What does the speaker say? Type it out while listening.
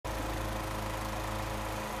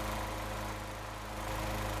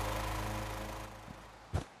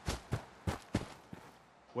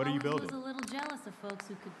What are you building? I was a little jealous of folks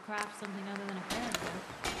who could craft something other than a character.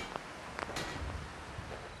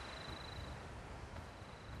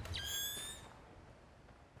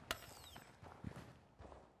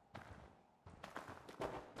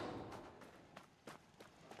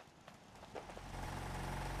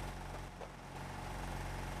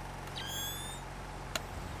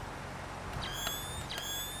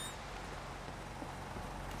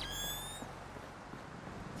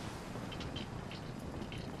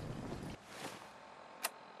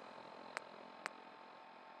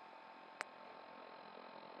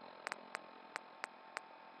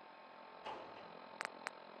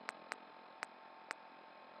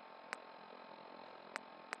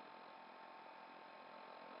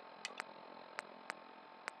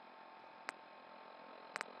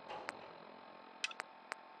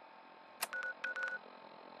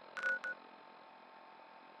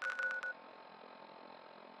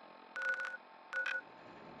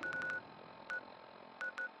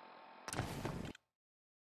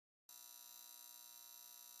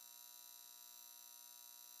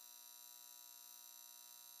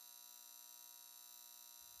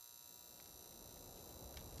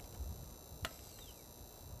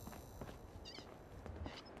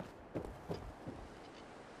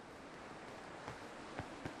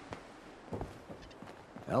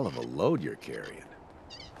 Hell of a load you're carrying.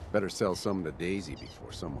 Better sell some to Daisy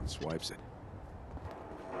before someone swipes it.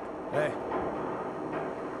 Hey.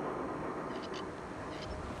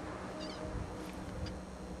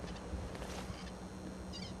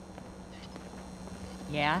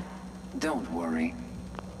 Yeah? Don't worry.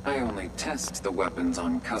 I only test the weapons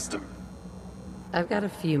on custom. I've got a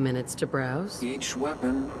few minutes to browse. Each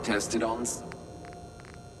weapon tested on...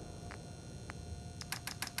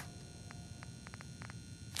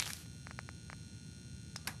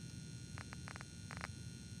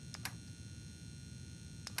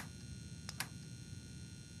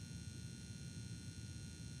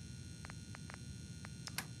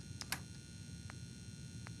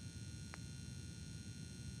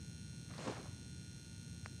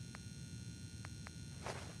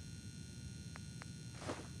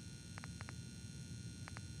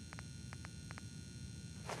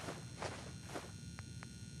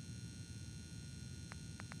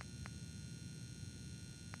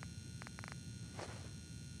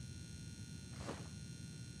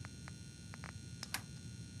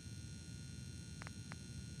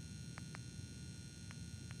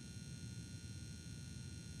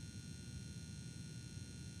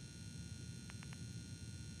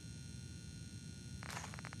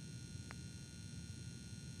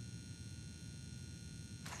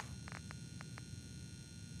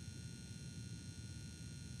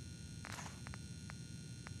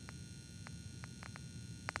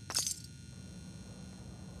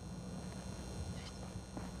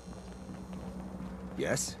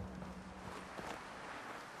 Yes?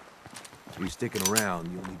 If you're sticking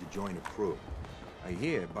around, you'll need to join a crew. I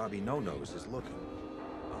hear Bobby No-Nose is looking.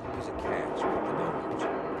 Always a catch with the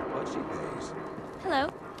no-nos, but she pays. Hello.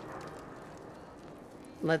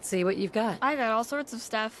 Let's see what you've got. I got all sorts of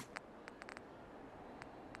stuff.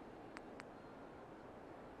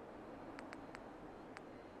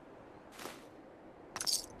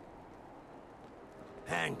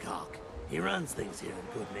 Hancock. He runs things here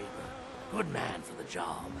in Good Neighbor. Good man for the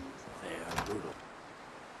job. Fair and brutal.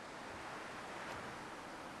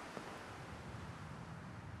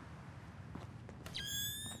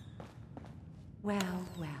 Well,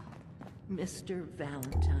 well, Mr.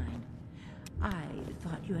 Valentine. I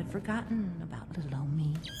thought you had forgotten about little old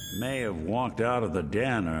me. May have walked out of the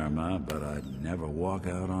den, Irma, but I'd never walk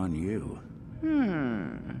out on you.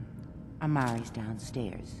 Amari's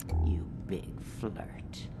downstairs, you big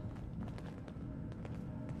flirt.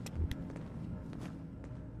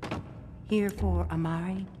 Here for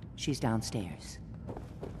Amari, she's downstairs.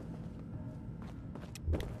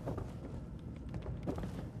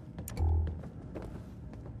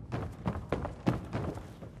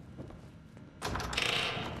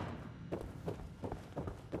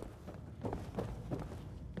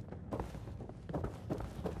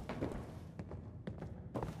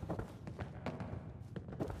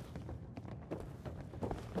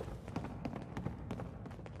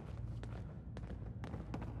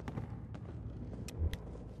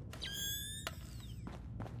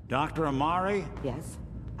 Dr. Amari? Yes?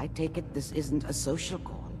 I take it this isn't a social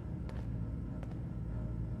call.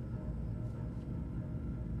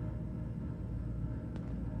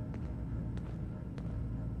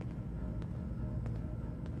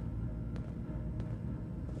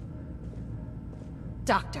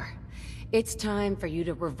 Doctor, It's time for you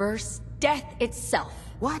to reverse death itself.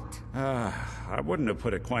 What? I wouldn't have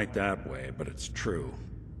put it quite that way, but it's true.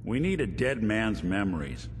 We need a dead man's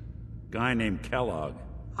memories. Guy named Kellogg.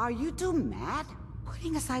 Are you two mad?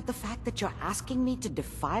 Putting aside the fact that you're asking me to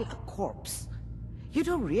defile a corpse, you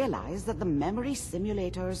do realize that the memory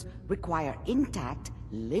simulators require intact,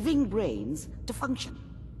 living brains to function.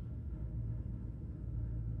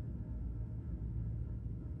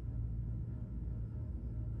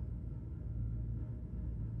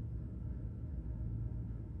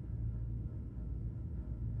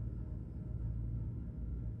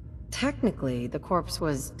 Technically, the corpse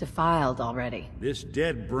was defiled already. This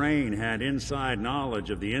dead brain had inside knowledge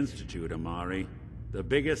of the Institute, Amari. The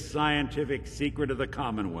biggest scientific secret of the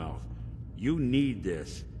Commonwealth. You need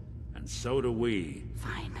this, and so do we.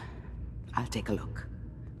 Fine. I'll take a look.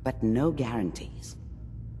 But no guarantees.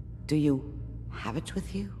 Do you have it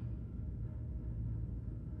with you?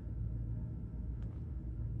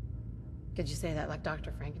 Did you say that like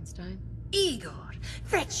Dr. Frankenstein? Igor,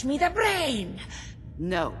 fetch me the brain!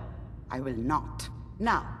 No, I will not.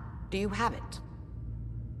 Now, do you have it?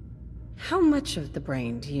 How much of the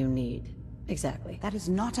brain do you need, exactly? That is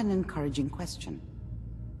not an encouraging question.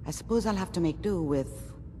 I suppose I'll have to make do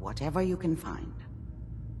with whatever you can find.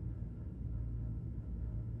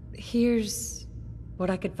 Here's what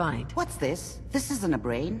I could find. What's this? This isn't a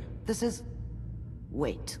brain. This is...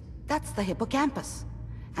 Wait, that's the hippocampus.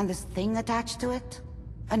 And this thing attached to it?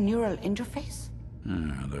 A neural interface?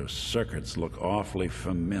 Those circuits look awfully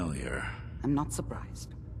familiar. I'm not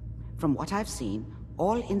surprised. From what I've seen,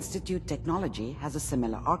 all Institute technology has a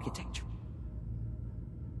similar architecture.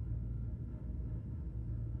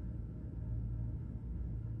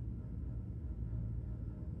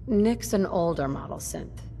 Nick's an older model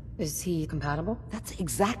synth. Is he compatible? That's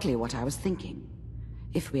exactly what I was thinking.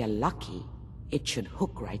 If we are lucky, it should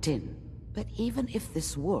hook right in. But even if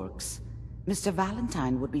this works, Mr.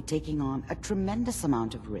 Valentine would be taking on a tremendous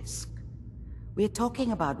amount of risk. We're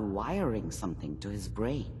talking about wiring something to his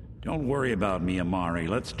brain. Don't worry about me, Amari.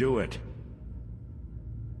 Let's do it.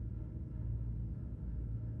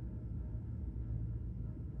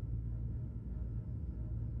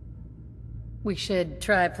 We should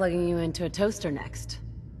try plugging you into a toaster next.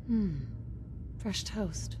 Fresh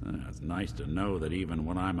toast. It's nice to know that even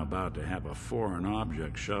when I'm about to have a foreign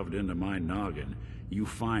object shoved into my noggin, you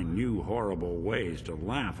find new horrible ways to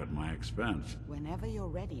laugh at my expense. Whenever you're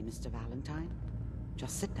ready, Mr. Valentine,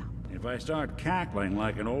 just sit down. If I start cackling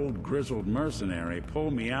like an old grizzled mercenary, pull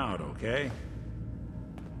me out, okay?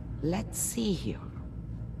 Let's see here.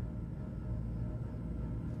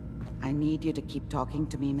 I need you to keep talking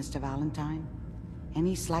to me, Mr. Valentine.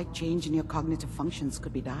 Any slight change in your cognitive functions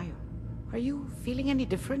could be dire. Are you feeling any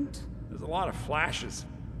different? There's a lot of flashes.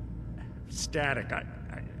 Static. I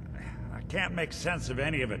can't make sense of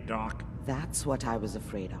any of it, Doc. That's what I was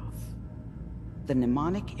afraid of. The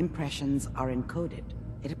mnemonic impressions are encoded.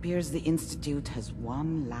 It appears the Institute has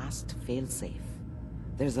one last failsafe.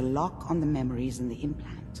 There's a lock on the memories in the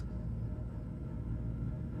implant.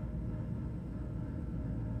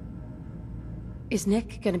 Is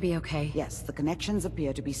Nick gonna be okay? Yes, the connections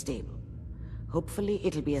appear to be stable. Hopefully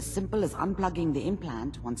it'll be as simple as unplugging the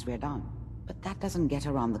implant once we're done. But that doesn't get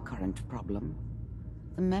around the current problem.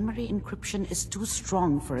 The memory encryption is too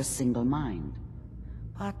strong for a single mind.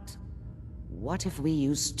 But what if we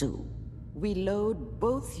use two? We load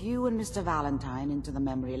both you and Mr. Valentine into the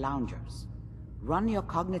memory loungers. Run your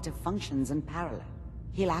cognitive functions in parallel.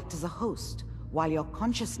 He'll act as a host, while your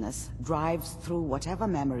consciousness drives through whatever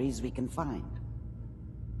memories we can find.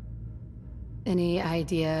 Any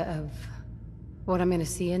idea of what I'm gonna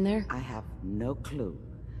see in there? I have no clue.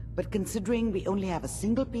 But considering we only have a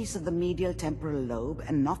single piece of the medial temporal lobe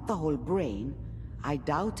and not the whole brain, I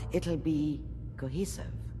doubt it'll be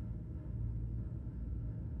cohesive.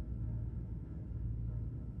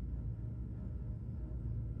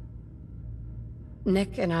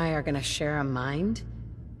 Nick and I are gonna share a mind?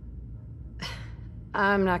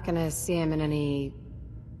 I'm not gonna see him in any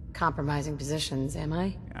compromising positions, am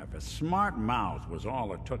I? If a smart mouth was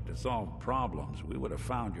all it took to solve problems, we would have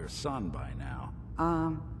found your son by now.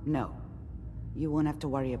 No. You won't have to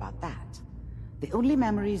worry about that. The only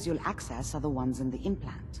memories you'll access are the ones in the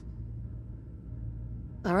implant.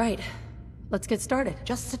 All right, let's get started.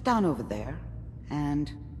 Just sit down over there,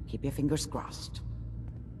 and keep your fingers crossed.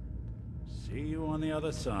 See you on the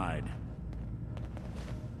other side.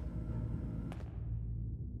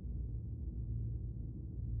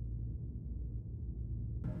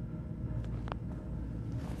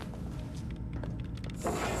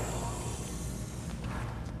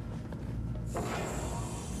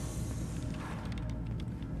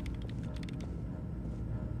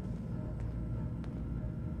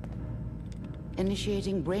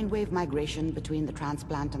 initiating brainwave migration between the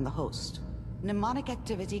transplant and the host. Mnemonic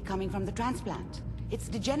activity coming from the transplant. It's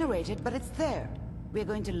degenerated, but it's there. We're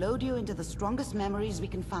going to load you into the strongest memories we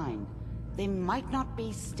can find. They might not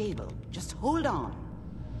be stable. Just hold on.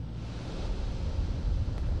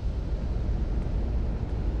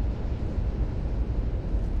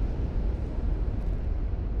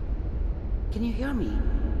 Can you hear me?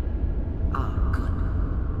 Ah,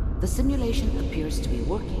 good. The simulation appears to be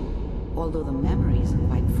working, although the memories are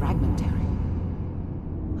quite fragmentary.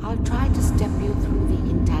 I'll try to step you through the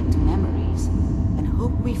intact memories and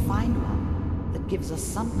hope we find one that gives us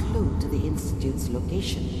some clue to the Institute's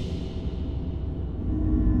location.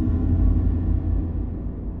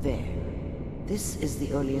 There. This is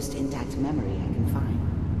the earliest intact memory I can find.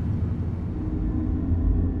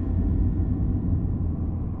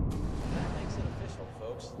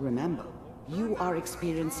 Remember, you are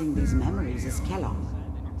experiencing these memories as Kellogg.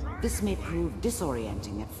 This may prove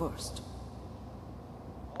disorienting at first.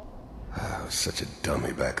 I was such a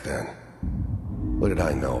dummy back then. What did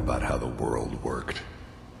I know about how the world worked?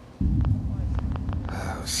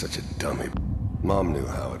 I was such a dummy. Mom knew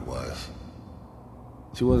how it was.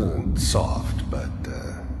 She wasn't soft, but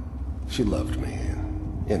she loved me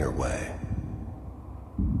in her way.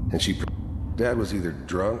 And Dad was either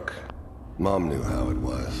drunk. Mom knew how it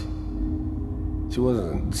was. She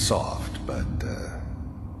wasn't soft, but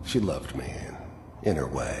she loved me in her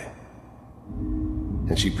way.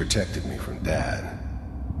 And she protected me from Dad.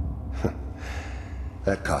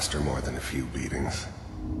 That cost her more than a few beatings.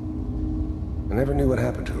 I never knew what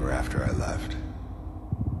happened to her after I left.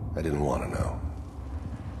 I didn't want to know.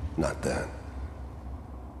 Not then.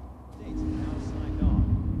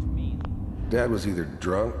 Dad was either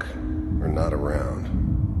drunk or not around.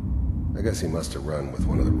 I guess he must have run with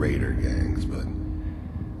one of the raider gangs, but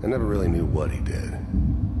I never really knew what he did.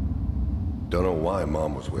 Don't know why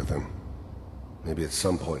Mom was with him. Maybe at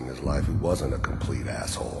some point in his life he wasn't a complete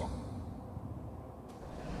asshole.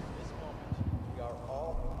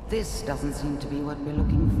 This doesn't seem to be what we're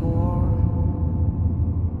looking for.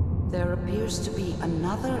 There appears to be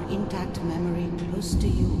another intact memory close to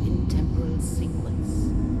you in temporal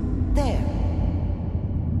sequence. There.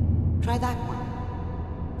 Try that one.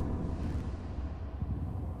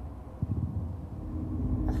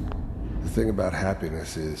 The thing about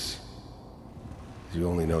happiness is you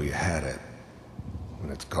only know you had it when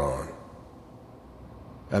it's gone.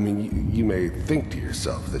 I mean, you may think to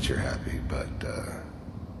yourself that you're happy, but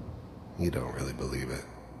you don't really believe it.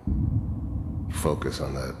 You focus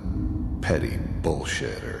on that petty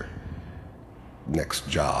bullshit or next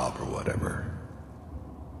job or whatever.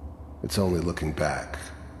 It's only looking back,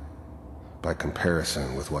 by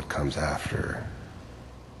comparison with what comes after,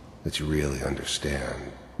 that you really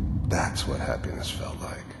understand. That's what happiness felt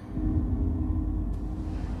like.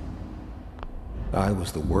 I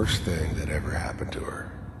was the worst thing that ever happened to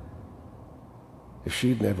her. If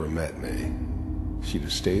she'd never met me, she'd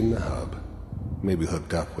have stayed in the hub, maybe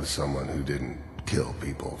hooked up with someone who didn't kill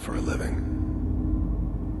people for a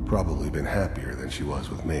living. Probably been happier than she was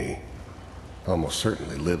with me. Almost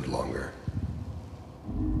certainly lived longer.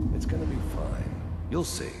 It's gonna be fine. You'll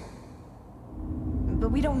see.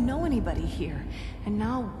 But we don't know anybody here. And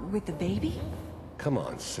now, with the baby? Come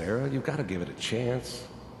on, Sarah, you've got to give it a chance.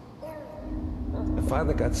 I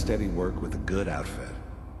finally got steady work with a good outfit.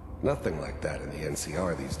 Nothing like that in the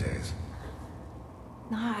NCR these days.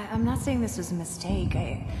 No, I'm not saying this was a mistake.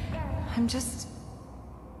 I'm just...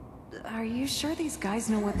 Are you sure these guys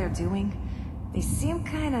know what they're doing? They seem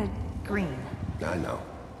kinda green. I know.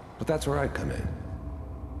 But that's where I come in.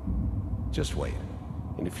 Just wait.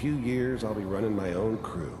 In a few years, I'll be running my own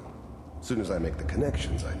crew. As soon as I make the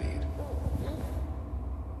connections I need.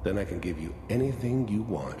 Then I can give you anything you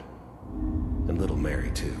want. And little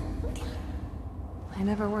Mary, too. I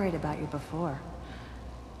never worried about you before.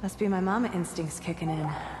 Must be my mama instincts kicking in.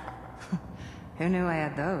 Who knew I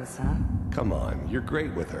had those, huh? Come on, you're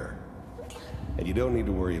great with her. And you don't need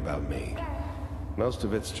to worry about me. Most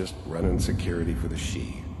of it's just running security for the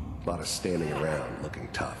she. A lot of standing around looking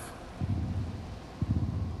tough.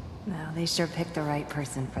 No, they sure picked the right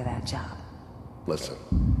person for that job. Listen,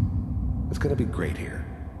 it's gonna be great here.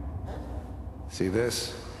 See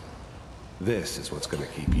this? This is what's gonna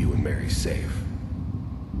keep you and Mary safe.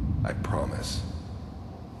 I promise.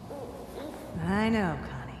 I know,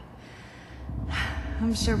 Connie.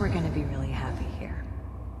 I'm sure we're gonna be really happy here.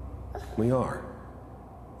 We are.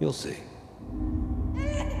 You'll see.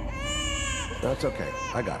 That's okay.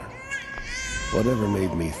 I got her. Whatever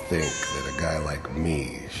made me think that a guy like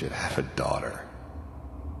me should have a daughter?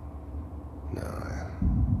 No,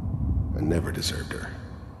 I never deserved her.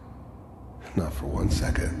 not for 1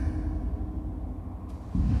 second.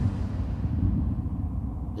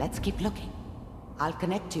 Let's keep looking. I'll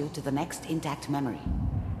connect you to the next intact memory.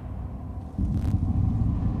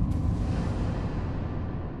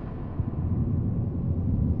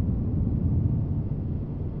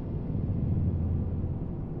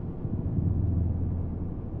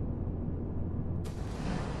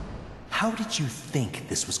 How did you think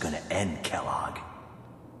this was gonna end, Kellogg?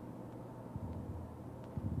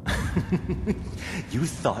 You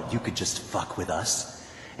thought you could just fuck with us,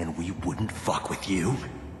 and we wouldn't fuck with you?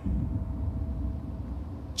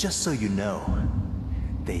 Just so you know,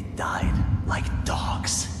 they died like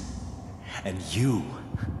dogs. And you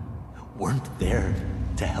weren't there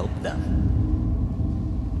to help them.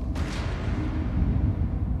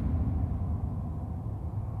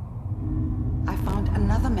 I found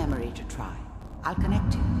another memory to try. I'll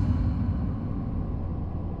connect you.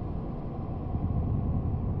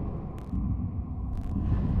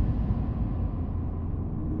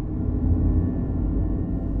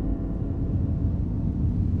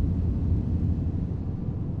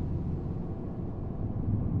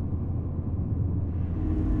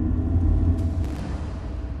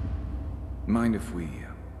 Mind if we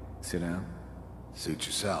sit down? Suit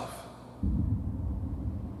yourself.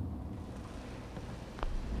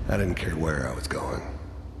 I didn't care where I was going.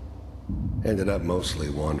 Ended up mostly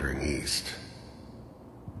wandering east.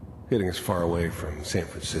 Getting as far away from San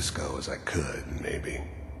Francisco as I could, maybe.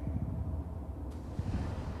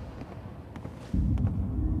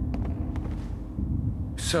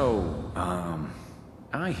 So,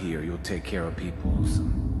 I hear you'll take care of people's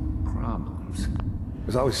problems.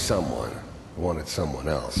 There's always someone who wanted someone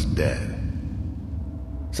else dead.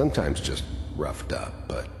 Sometimes just roughed up,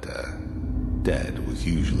 but, dead was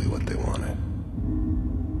usually what they wanted.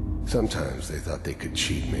 Sometimes they thought they could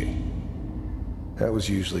cheat me. That was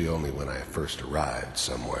usually only when I first arrived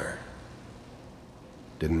somewhere.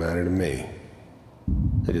 Didn't matter to me.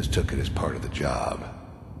 I just took it as part of the job.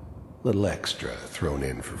 Little extra thrown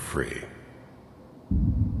in for free.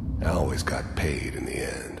 I always got paid in the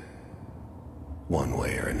end. One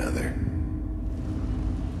way or another.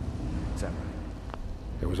 Is that right?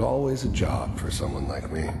 There was always a job for someone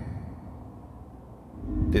like me.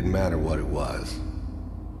 Didn't matter what it was.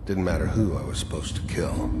 Didn't matter who I was supposed to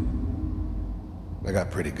kill. I got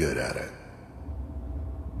pretty good at it.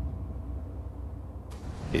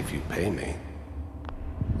 If you pay me.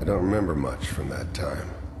 I don't remember much from that time.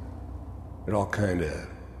 It all kinda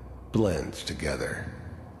blends together.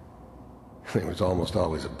 There was almost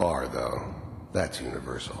always a bar, though. That's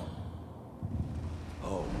universal.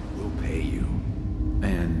 Oh, we'll pay you.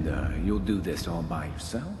 And, you'll do this all by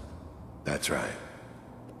yourself? That's right.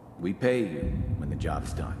 We pay you when the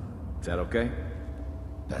job's done. Is that okay?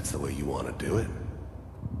 That's the way you want to do it?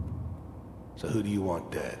 So who do you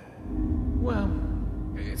want dead? Well,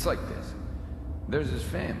 it's like this. There's his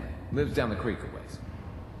family. Lives down the creek a ways.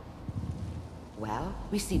 Well,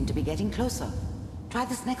 we seem to be getting closer. Try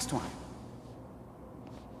this next one.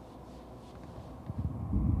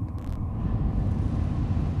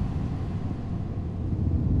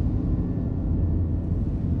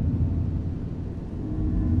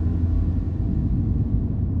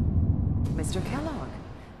 Mr. Kellogg,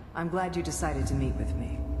 I'm glad you decided to meet with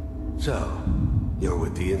me. So, you're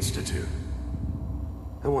with the Institute.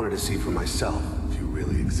 I wanted to see for myself if you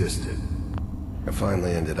really existed. I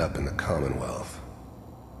finally ended up in the Commonwealth.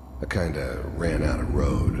 I kinda ran out of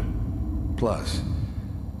road. Plus,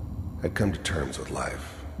 I'd come to terms with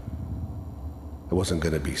life. I wasn't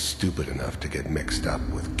gonna be stupid enough to get mixed up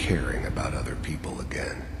with caring about other people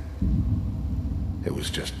again. It was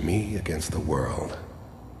just me against the world.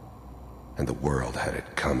 And the world had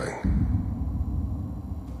it coming.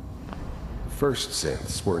 The first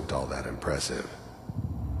synths weren't all that impressive.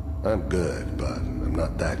 I'm good, but I'm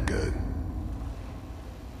not that good.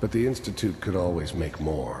 But the Institute could always make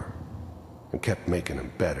more, and kept making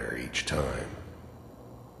them better each time.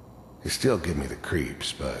 They still give me the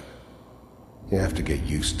creeps, but you have to get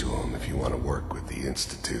used to them if you want to work with the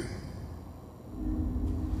Institute.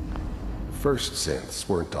 The first synths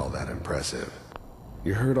weren't all that impressive.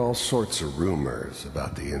 You heard all sorts of rumors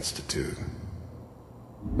about the Institute.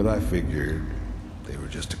 But I figured they were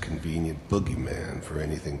just a convenient boogeyman for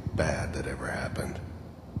anything bad that ever happened.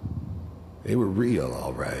 They were real,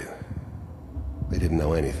 all right. They didn't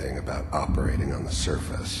know anything about operating on the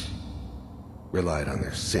surface. Relied on their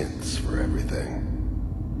synths for everything.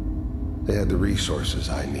 They had the resources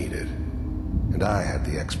I needed, and I had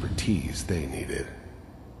the expertise they needed.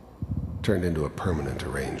 Turned into a permanent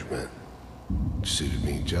arrangement. Which suited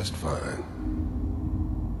me just fine.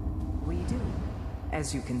 We do,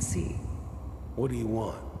 as you can see. What do you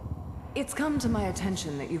want? It's come to my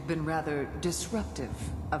attention that you've been rather disruptive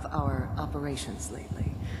of our operations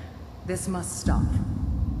lately. This must stop.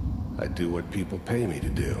 I do what people pay me to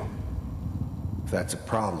do. If that's a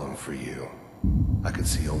problem for you, I can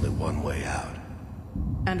see only one way out.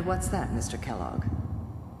 And what's that, Mr. Kellogg?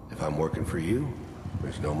 If I'm working for you,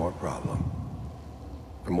 there's no more problem.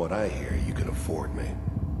 From what I hear, you can afford me.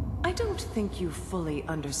 I don't think you fully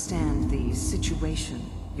understand the situation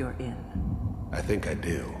you're in. I think I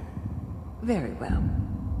do. Very well.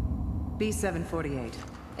 B-748,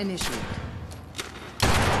 initiate.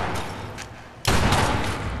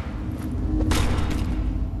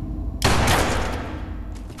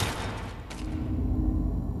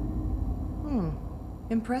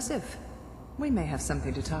 Impressive. We may have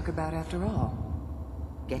something to talk about after all.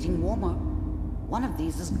 Getting warmer. One of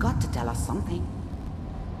these has got to tell us something.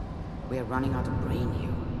 We're running out of brain here.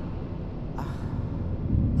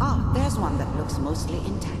 There's one that looks mostly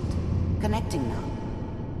intact. Connecting now.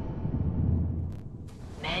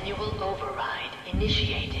 Manual override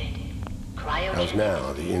initiated. How's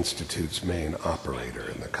now the Institute's main operator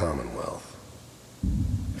in the Commonwealth?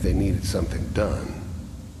 If they needed something done,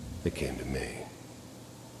 they came to me. It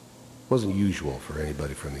wasn't usual for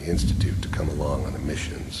anybody from the Institute to come along on a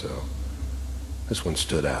mission, so this one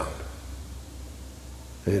stood out.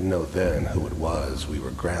 I didn't know then who it was we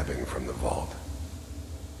were grabbing from the vault.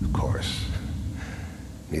 Of course,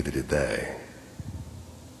 neither did they.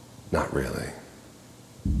 Not really.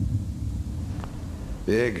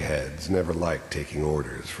 The eggheads never liked taking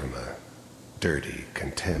orders from a dirty,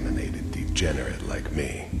 contaminated degenerate like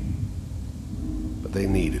me. But they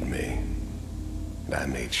needed me, and I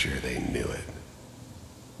made sure they knew it.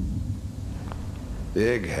 The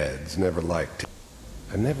eggheads never liked it.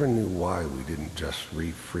 I never knew why we didn't just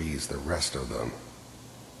refreeze the rest of them.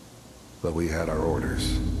 But we had our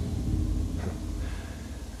orders.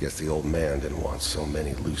 Guess the old man didn't want so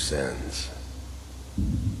many loose ends.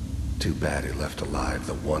 Too bad he left alive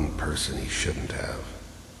the one person he shouldn't have.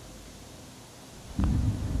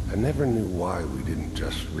 I never knew why we didn't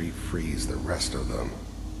just refreeze the rest of them.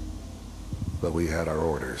 But we had our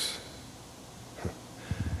orders.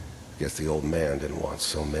 Guess the old man didn't want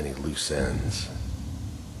so many loose ends.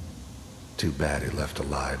 Too bad he left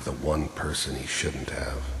alive the one person he shouldn't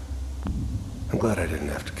have. I'm glad I didn't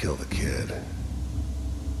have to kill the kid.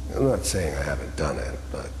 I'm not saying I haven't done it,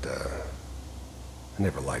 but I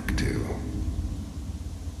never liked to.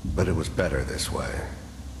 But it was better this way.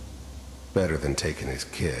 Better than taking his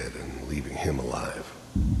kid and leaving him alive.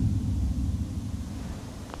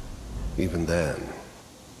 Even then,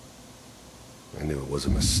 I knew it was a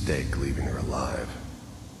mistake leaving her alive.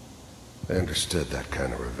 I understood that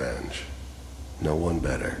kind of revenge. No one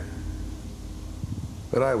better.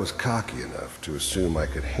 But I was cocky enough to assume I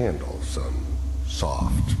could handle some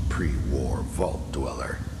soft, pre-war vault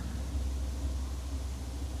dweller.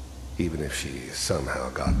 Even if she somehow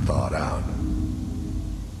got thawed out.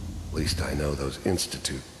 At least I know those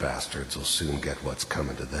Institute bastards will soon get what's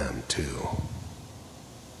coming to them, too.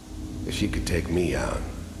 If she could take me out,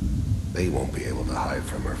 they won't be able to hide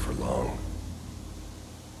from her for long.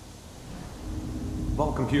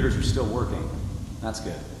 Vault computers are still working. That's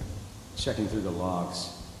good. Checking through the logs.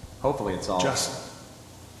 Hopefully it's all... Just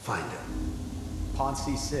find it. Pod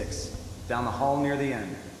C6. Down the hall near the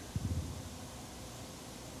end.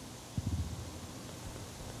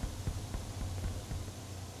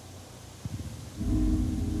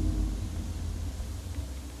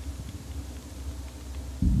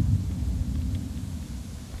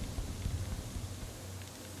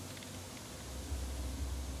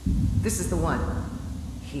 This is the one.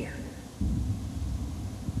 Here.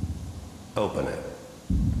 Open it.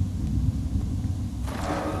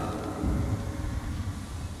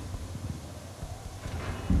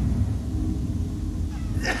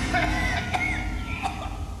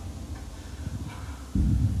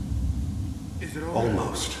 Is it over?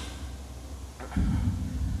 Almost.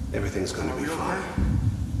 Everything's gonna be fine.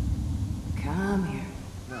 Come here.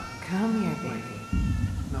 No. Come here, baby.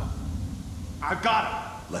 No. I got it.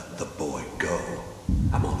 Let the boy go.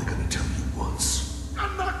 I'm only gonna tell you once.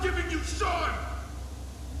 I'm not giving you Sean!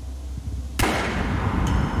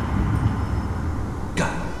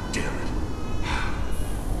 God damn it.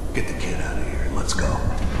 Get the kid out of here and let's go.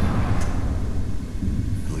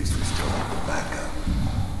 At least we still have the backup.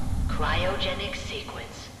 Cryogenic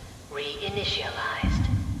sequence reinitialized.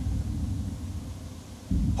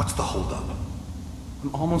 What's the holdup?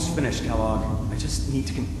 I'm almost finished, Kellogg. I just need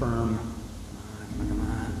to confirm. Come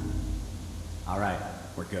on. All right,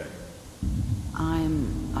 we're good.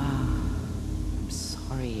 I'm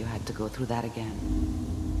sorry you had to go through that again.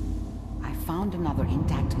 I found another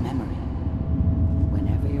intact memory.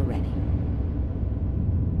 Whenever you're ready.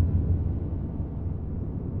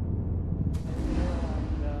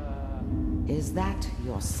 Is that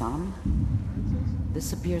your son?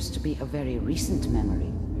 This appears to be a very recent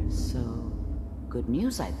memory, so good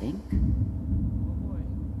news, I think.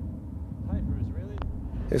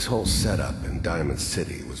 This whole setup in Diamond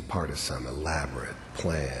City was part of some elaborate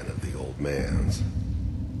plan of the old man's.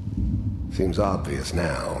 Seems obvious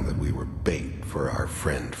now that we were bait for our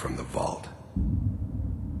friend from the vault.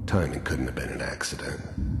 Timing couldn't have been an accident.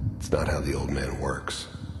 It's not how the old man works.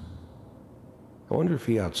 I wonder if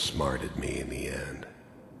he outsmarted me in the end.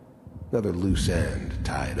 Another loose end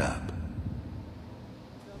tied up.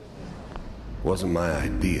 It wasn't my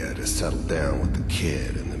idea to settle down with the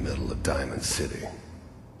kid in the middle of Diamond City.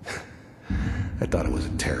 I thought it was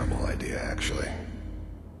a terrible idea, actually.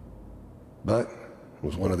 But it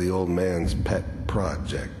was one of the old man's pet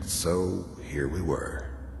projects, so here we were.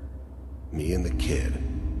 Me and the kid,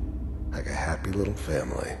 like a happy little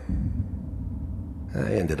family.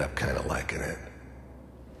 I ended up kind of liking it.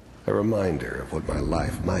 A reminder of what my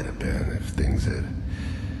life might have been if things had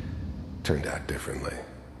turned out differently.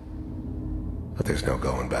 But there's no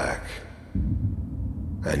going back.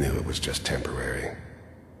 I knew it was just temporary.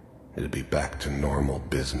 It'd be back to normal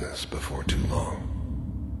business before too long.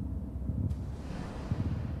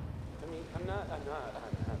 I mean, I'm not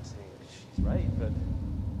saying she's right, but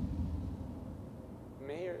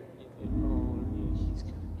Mayor, he's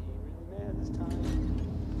gonna be really mad this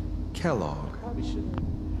time. Kellogg. Probably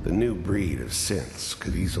shouldn't. The new breed of synths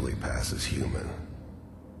could easily pass as human.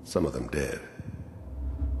 Some of them did.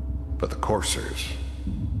 But the coursers,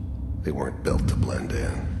 they weren't built to blend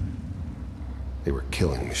in. They were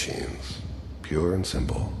killing machines, pure and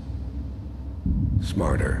simple.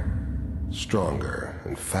 Smarter, stronger,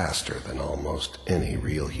 and faster than almost any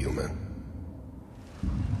real human.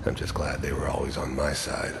 I'm just glad they were always on my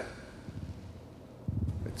side.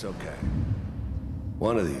 It's okay.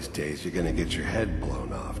 One of these days you're gonna get your head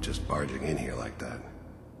blown off just barging in here like that.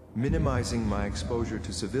 Minimizing my exposure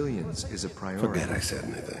to civilians is a priority. Forget I said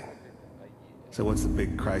anything. So what's the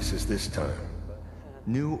big crisis this time?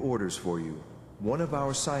 New orders for you. One of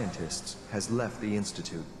our scientists has left the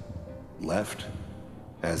Institute. Left?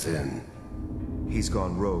 As in? He's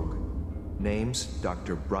gone rogue. Name's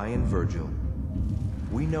Dr. Brian Virgil.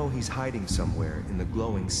 We know he's hiding somewhere in the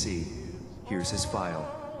glowing sea. Here's his file.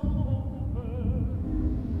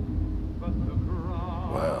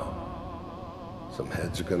 Wow. Some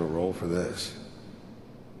heads are gonna roll for this.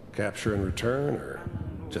 Capture and return, or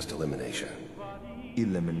just elimination?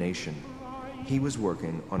 Elimination. He was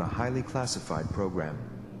working on a highly classified program.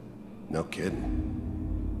 No kidding.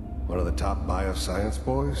 One of the top bioscience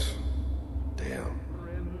boys? Damn.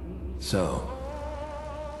 So,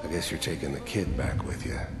 I guess you're taking the kid back with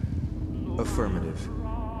you. Affirmative.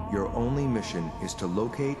 Your only mission is to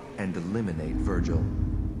locate and eliminate Virgil.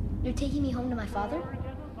 You're taking me home to my father?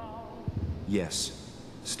 Yes.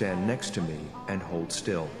 Stand next to me and hold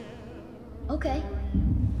still. Okay.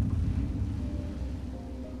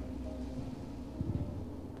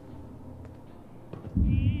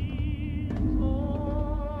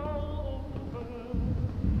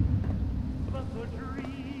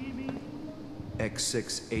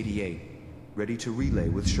 X688, ready to relay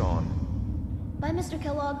with Sean. Bye, Mr.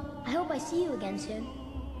 Kellogg. I hope I see you again soon.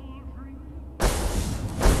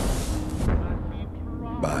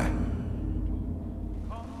 Bye.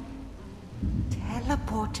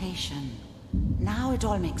 Teleportation. Now it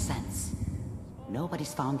all makes sense.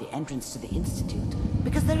 Nobody's found the entrance to the Institute,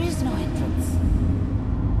 because there is no entrance.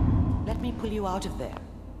 Let me pull you out of there,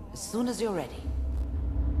 as soon as you're ready.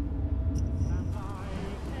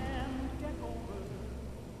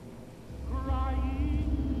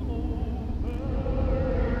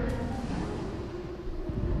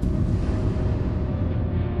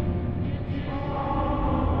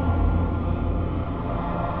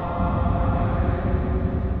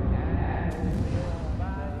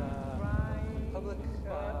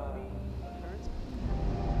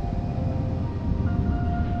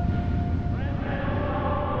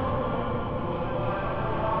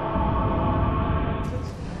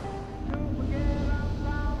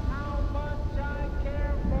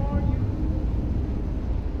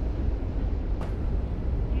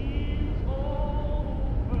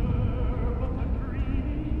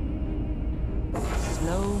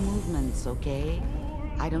 Okay?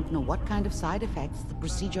 I don't know what kind of side effects the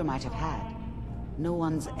procedure might have had. No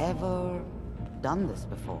one's ever done this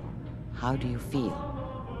before. How do you feel?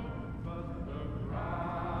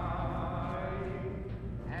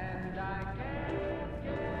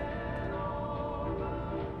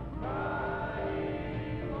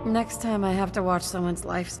 Next time I have to watch someone's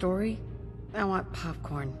life story, I want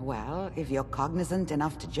popcorn. Well, if you're cognizant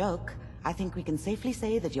enough to joke, I think we can safely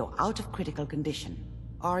say that you're out of critical condition.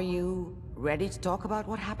 Are you ready to talk about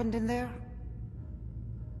what happened in there?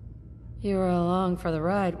 You were along for the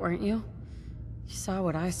ride, weren't you? You saw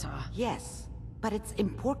what I saw. Yes, but it's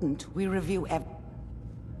important we review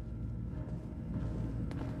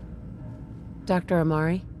Dr.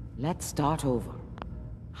 Amari? Let's start over.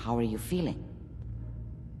 How are you feeling?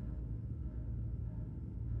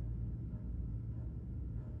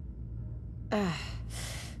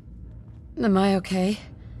 Am I okay?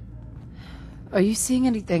 Are you seeing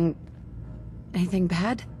anything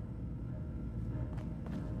bad?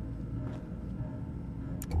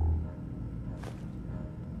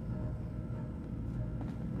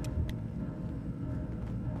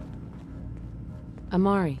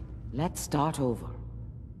 Amari. Let's start over.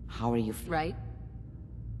 How are you feeling? Right?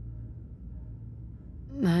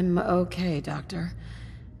 I'm okay, Doctor.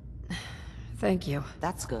 Thank you.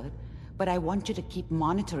 That's good, but I want you to keep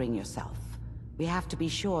monitoring yourself. We have to be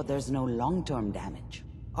sure there's no long-term damage.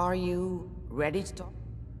 Are you ready to talk?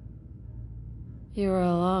 You were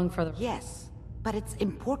along for the... Yes, but it's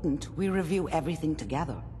important we review everything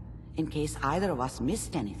together, in case either of us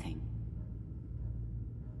missed anything.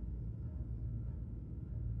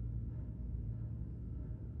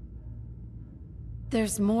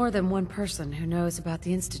 There's more than one person who knows about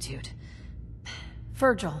the Institute.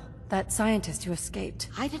 Virgil, that scientist who escaped.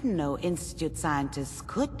 I didn't know Institute scientists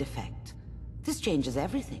could defect. This changes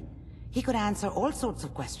everything. He could answer all sorts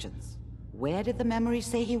of questions. Where did the memory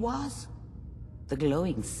say he was? The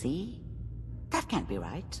glowing sea? That can't be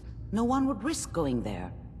right. No one would risk going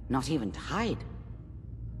there, not even to hide.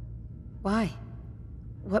 Why?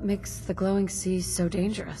 What makes the glowing sea so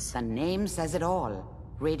dangerous? The name says it all.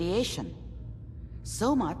 Radiation.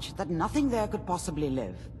 So much that nothing there could possibly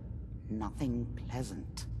live. Nothing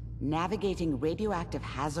pleasant. Navigating radioactive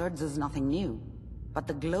hazards is nothing new. But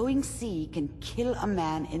the glowing sea can kill a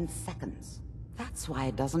man in seconds. That's why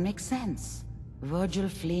it doesn't make sense. Virgil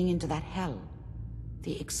fleeing into that hell.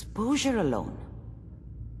 The exposure alone.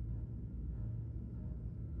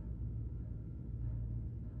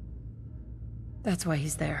 That's why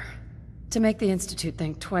he's there. To make the Institute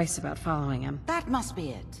think twice about following him. That must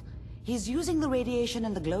be it. He's using the radiation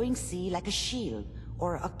in the glowing sea like a shield,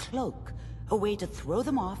 or a cloak, a way to throw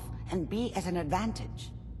them off and be at an advantage.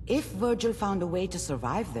 If Virgil found a way to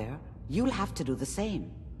survive there, you'll have to do the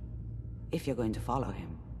same. If you're going to follow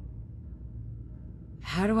him.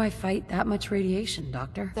 How do I fight that much radiation,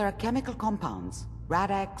 Doctor? There are chemical compounds.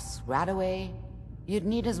 Rad-X, Radaway. You'd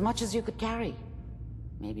need as much as you could carry.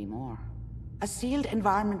 Maybe more. A sealed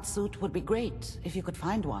environment suit would be great, if you could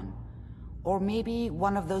find one. Or maybe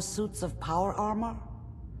one of those suits of power armor?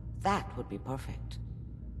 That would be perfect.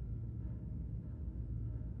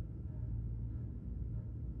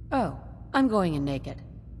 Oh, I'm going in naked.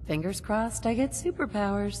 Fingers crossed I get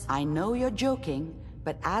superpowers. I know you're joking,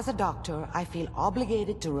 but as a doctor, I feel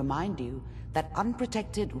obligated to remind you that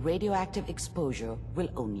unprotected radioactive exposure will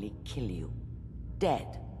only kill you.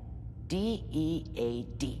 Dead.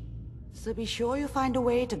 D-E-A-D. So be sure you find a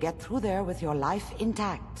way to get through there with your life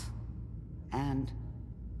intact. And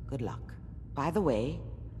good luck. By the way,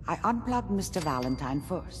 I unplugged Mr. Valentine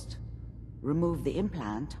first. Removed the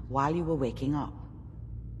implant while you were waking up.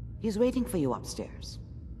 He's waiting for you upstairs.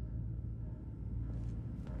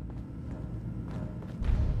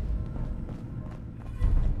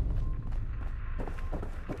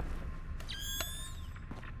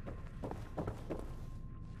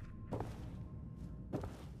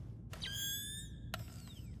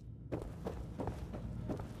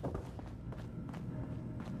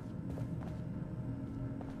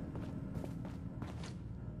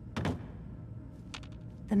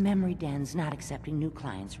 The memory den's not accepting new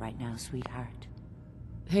clients right now, sweetheart.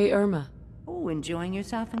 Hey, Irma. Oh, enjoying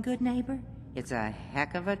yourself in Good Neighbor? It's a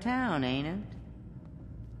heck of a town, ain't it?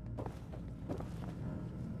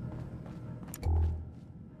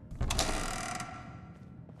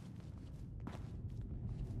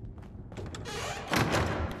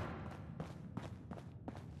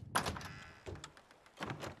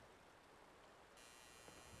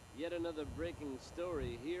 Yet another breaking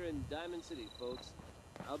story here in Diamond City, folks.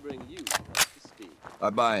 I'll bring you up to speed. I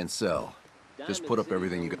buy and sell. Just put up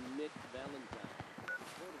everything you got. Nick Valentine,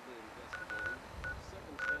 reportedly investigating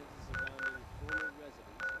circumstances surrounding former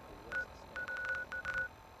residents of the West Side.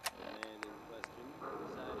 The man in question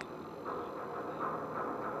residing in the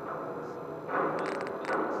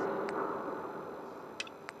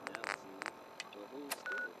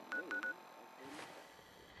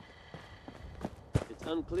It's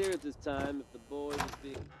unclear at this time if the boy was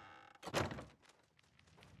being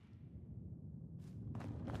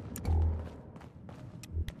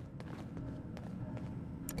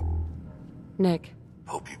Nick.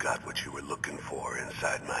 Hope you got what you were looking for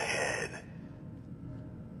inside my head.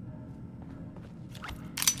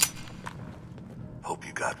 Hope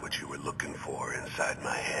you got what you were looking for inside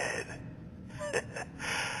my head.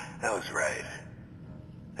 That was right.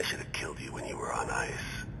 I should have killed you when you were on ice.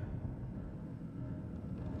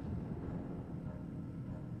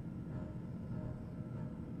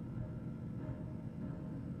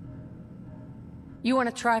 You want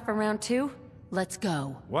to try for round 2? Let's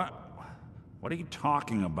go. What? What are you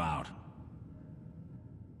talking about?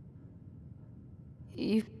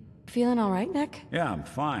 You feeling all right, Nick? Yeah, I'm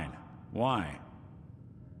fine. Why?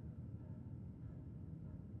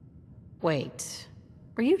 Wait.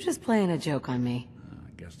 Were you just playing a joke on me?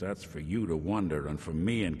 I guess that's for you to wonder, and for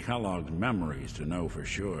me and Kellogg's memories to know for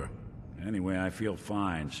sure. Anyway, I feel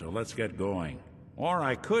fine, so let's get going. Or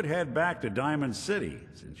I could head back to Diamond City,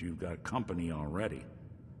 since you've got company already.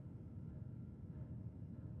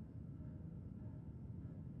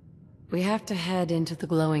 We have to head into the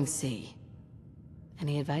glowing sea.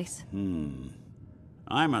 Any advice?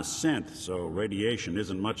 I'm a synth, so radiation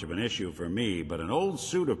isn't much of an issue for me, but an old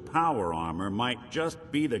suit of power armor might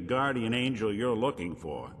just be the guardian angel you're looking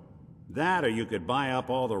for. That, or you could buy up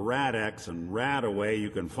all the Rad-X and Rad-Away you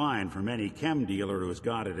can find from any chem dealer who's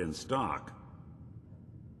got it in stock.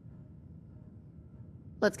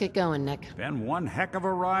 Let's get going, Nick. Been one heck of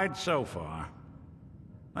a ride so far.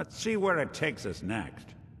 Let's see where it takes us next.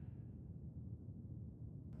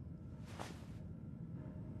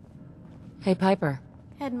 Hey, Piper.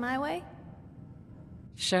 Heading my way?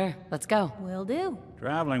 Sure, let's go. Will do.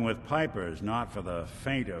 Traveling with Piper is not for the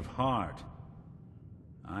faint of heart.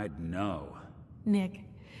 I'd know. Nick,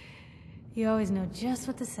 you always know just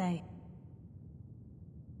what to say.